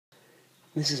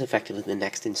This is effectively the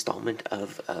next installment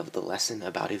of the lesson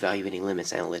about evaluating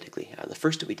limits analytically. The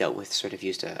first that we dealt with sort of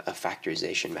used a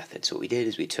factorization method. So what we did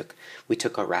is we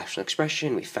took our rational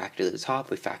expression, we factored the top,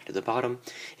 we factored the bottom,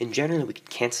 and generally we could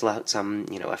cancel out some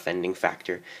offending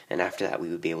factor, and after that we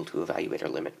would be able to evaluate our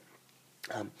limit.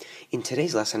 In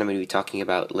today's lesson, I'm going to be talking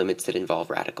about limits that involve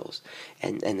radicals.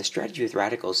 And the strategy with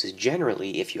radicals is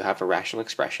generally, if you have a rational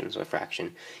expression, so a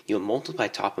fraction, you'll multiply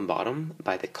top and bottom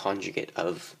by the conjugate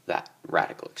of that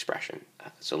radical expression.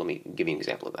 So let me give you an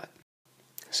example of that.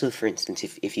 So for instance,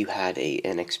 if you had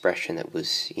an expression that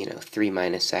was, 3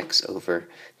 minus x over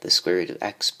the square root of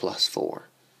x plus 4,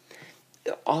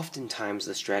 oftentimes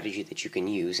the strategy that you can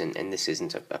use, and this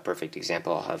isn't a perfect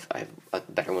example, I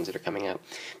have better ones that are coming out,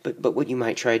 but what you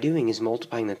might try doing is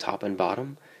multiplying the top and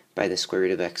bottom by the square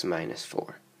root of x minus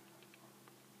 4.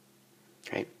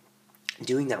 Right?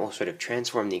 Doing that will sort of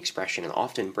transform the expression and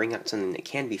often bring out something that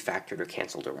can be factored or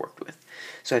canceled or worked with.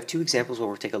 So I have two examples where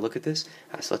we'll take a look at this,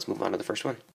 so let's move on to the first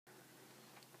one.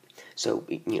 So,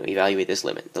 evaluate this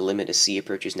limit. The limit as c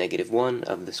approaches negative 1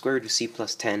 of the square root of c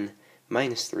plus 10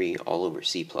 minus 3 all over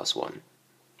c plus 1.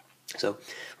 So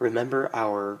remember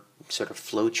our sort of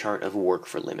flow chart of work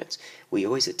for limits. We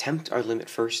always attempt our limit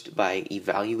first by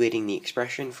evaluating the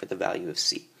expression for the value of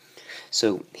c.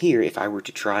 So here, if I were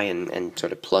to try and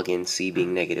sort of plug in c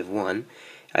being negative 1,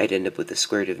 I'd end up with the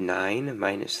square root of 9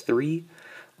 minus 3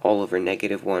 all over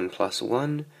negative 1 plus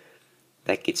 1.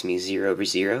 That gets me 0 over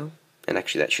 0, and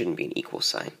actually that shouldn't be an equal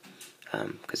sign,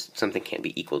 because something can't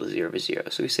be equal to 0 over 0.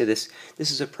 So we say this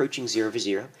is approaching 0 over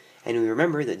 0, and we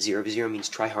remember that 0 over 0 means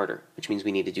try harder, which means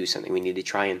we need to do something. We need to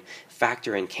try and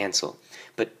factor and cancel.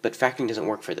 But factoring doesn't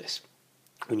work for this.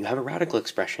 When you have a radical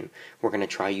expression, we're going to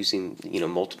try using,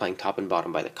 multiplying top and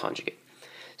bottom by the conjugate.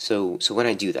 So when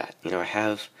I do that,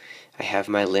 I have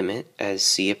my limit as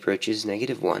c approaches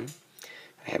negative 1.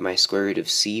 I have my square root of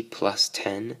c plus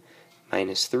 10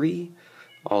 minus 3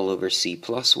 all over c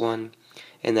plus 1.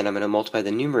 And then I'm going to multiply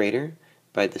the numerator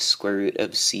by the square root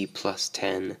of c plus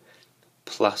 10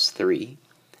 plus 3,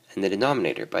 and the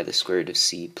denominator by the square root of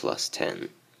c plus 10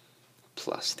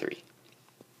 plus 3.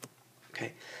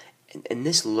 Okay, and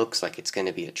this looks like it's going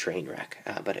to be a train wreck,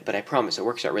 but I promise it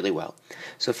works out really well.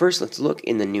 So first, let's look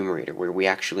in the numerator where we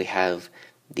actually have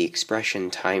the expression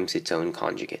times its own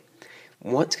conjugate.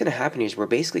 What's going to happen is we're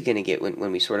basically going to get,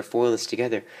 when we sort of FOIL this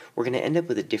together, we're going to end up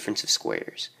with a difference of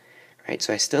squares. Right,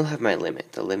 so I still have my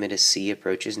limit. The limit as c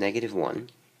approaches negative 1.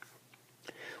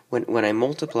 When I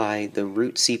multiply the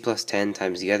root c plus 10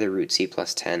 times the other root c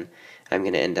plus 10, I'm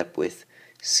going to end up with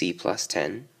c plus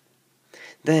 10.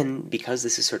 Then, because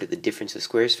this is sort of the difference of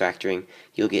squares factoring,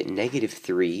 you'll get negative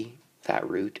 3, that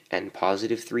root, and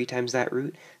positive 3 times that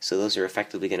root, so those are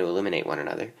effectively going to eliminate one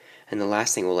another. And the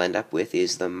last thing we'll end up with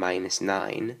is the minus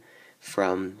 9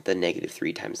 from the negative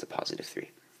 3 times the positive 3.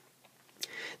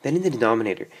 Then in the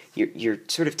denominator, you're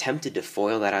sort of tempted to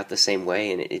FOIL that out the same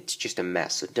way, and it's just a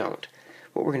mess, so don't.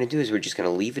 What we're going to do is we're just going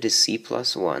to leave it as c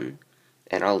plus 1,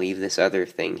 and I'll leave this other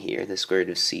thing here, the square root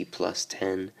of c plus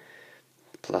 10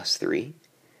 plus 3.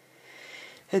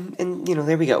 And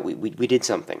there we go, we did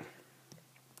something.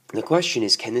 The question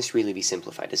is, can this really be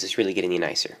simplified? Does this really get any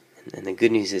nicer? And the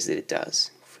good news is that it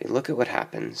does. If we look at what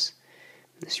happens,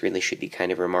 this really should be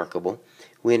kind of remarkable.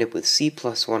 We end up with c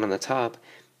plus 1 on the top.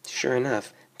 Sure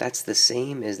enough, that's the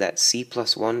same as that c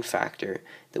plus 1 factor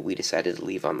that we decided to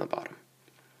leave on the bottom.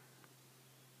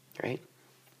 Right?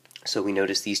 So we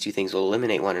notice these two things will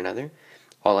eliminate one another.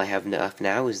 All I have left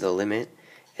now is the limit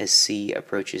as c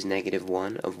approaches negative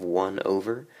 1 of 1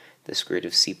 over the square root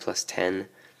of c plus 10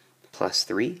 plus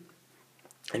 3.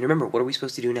 And remember, what are we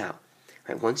supposed to do now?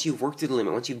 Right? Once you've worked through the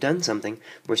limit, once you've done something,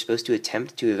 we're supposed to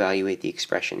attempt to evaluate the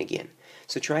expression again.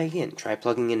 So try again. Try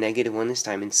plugging in negative 1 this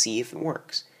time and see if it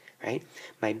works. Right?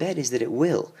 My bet is that it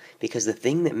will, because the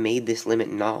thing that made this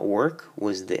limit not work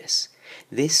was this.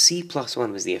 This c plus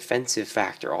 1 was the offensive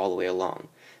factor all the way along.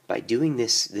 By doing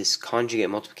this conjugate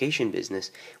multiplication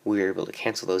business, we were able to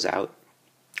cancel those out.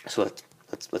 So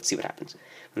let's see what happens.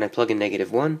 When I plug in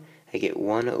negative 1, I get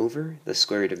 1 over the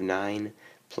square root of 9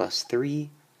 plus 3,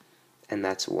 and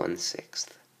that's 1/6.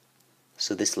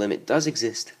 So this limit does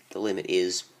exist. The limit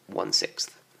is 1/6.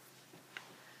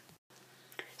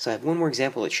 So I have one more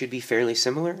example that should be fairly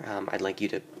similar. I'd like you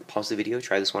to pause the video,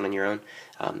 try this one on your own.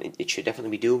 It should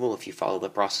definitely be doable if you follow the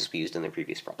process we used in the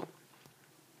previous problem.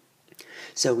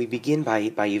 So we begin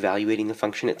by evaluating the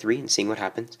function at 3 and seeing what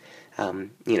happens.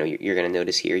 You're going to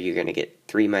notice here you're going to get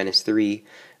 3 minus 3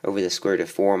 over the square root of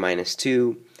 4 minus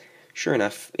 2. Sure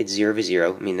enough, it's 0 over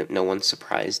 0. I mean, no one's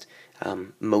surprised.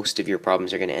 Most of your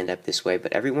problems are going to end up this way,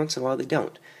 but every once in a while they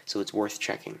don't, so it's worth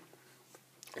checking.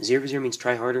 0 over 0 means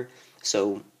try harder,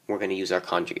 so we're going to use our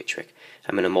conjugate trick.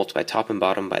 I'm going to multiply top and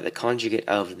bottom by the conjugate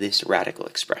of this radical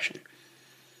expression.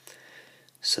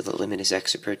 So the limit as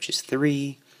x approaches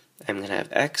 3, I'm going to have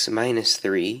x minus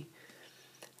 3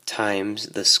 times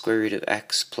the square root of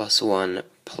x plus 1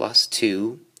 plus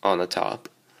 2 on the top.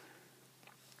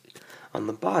 On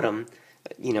the bottom,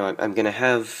 I'm going to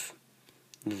have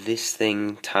this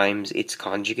thing times its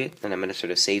conjugate, and I'm going to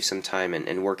sort of save some time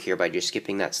and work here by just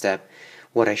skipping that step.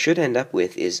 What I should end up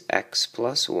with is x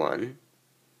plus 1.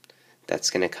 That's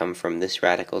going to come from this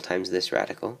radical times this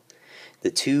radical.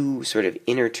 The two sort of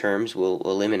inner terms will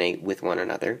eliminate with one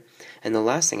another. And the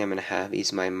last thing I'm going to have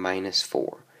is my minus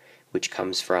 4, which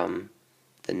comes from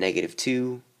the negative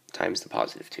 2 times the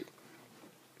positive 2.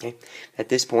 Okay. At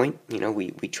this point,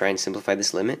 we try and simplify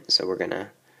this limit, so we're going to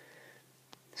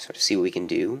sort of see what we can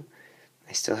do.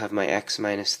 I still have my x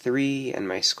minus 3 and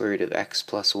my square root of x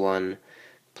plus 1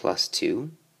 plus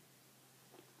 2.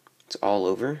 It's all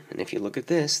over, and if you look at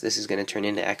this is going to turn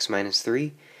into x minus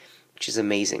 3, which is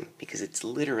amazing, because it's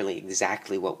literally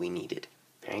exactly what we needed,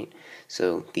 right?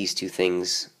 So these two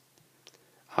things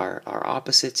are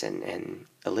opposites and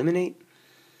eliminate.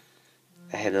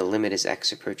 I have the limit as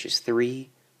x approaches 3,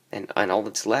 and all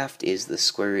that's left is the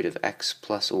square root of x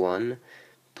plus 1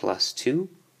 plus 2.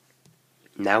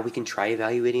 Now we can try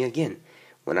evaluating again.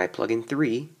 When I plug in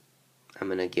 3, I'm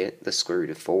going to get the square root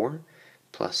of 4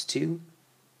 plus 2.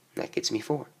 That gets me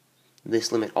 4.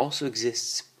 This limit also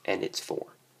exists, and it's 4.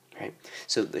 Right?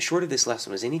 So the short of this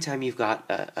lesson was anytime you've got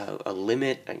a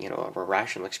limit, of a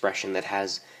rational expression that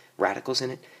has radicals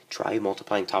in it, try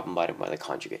multiplying top and bottom by the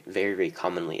conjugate. Very, very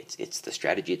commonly, it's the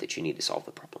strategy that you need to solve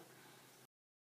the problem.